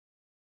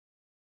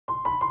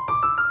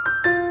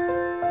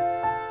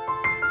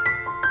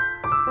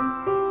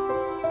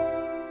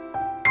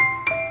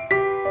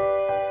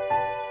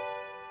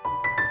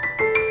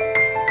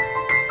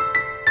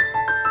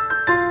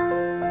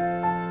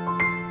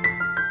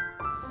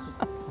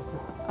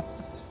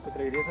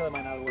t'atreviries a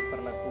demanar el vot per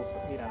la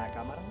CUP mirant a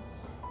càmera?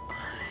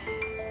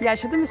 Ja,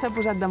 això també s'ha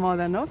posat de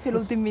moda, no? Fer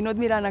l'últim minut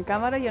mirant a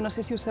càmera, jo no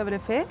sé si ho sabré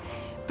fer,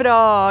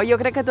 però jo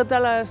crec que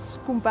totes les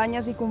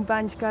companyes i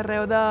companys que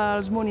arreu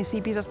dels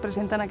municipis es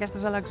presenten a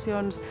aquestes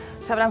eleccions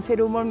sabran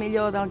fer-ho molt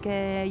millor del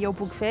que jo ho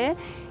puc fer.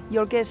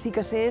 Jo el que sí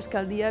que sé és que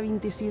el dia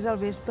 26 al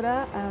vespre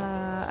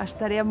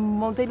estaré amb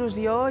molta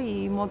il·lusió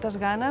i moltes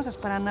ganes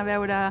esperant a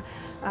veure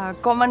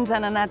com ens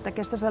han anat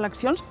aquestes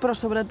eleccions, però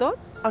sobretot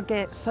el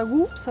que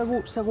segur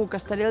que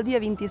estaré el dia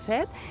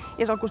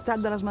 27 és al costat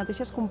de les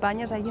mateixes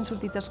companyes, hagin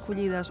sortit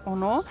escollides o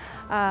no,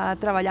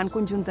 treballant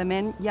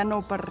conjuntament, ja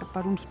no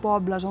per uns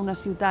pobles o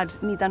unes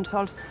ciutats, ni tan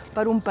sols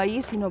per un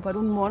país, sinó per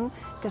un món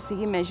que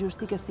sigui més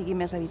just i que sigui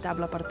més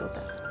habitable per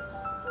totes.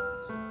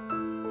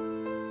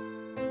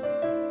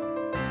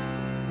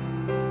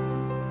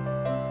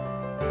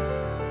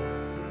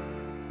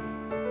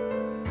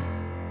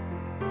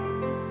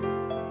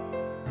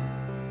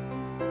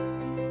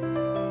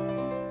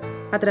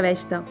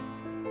 Atreveix-te.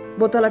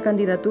 Vota la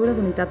candidatura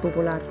d'Unitat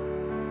Popular.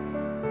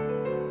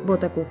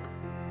 Vota CUP.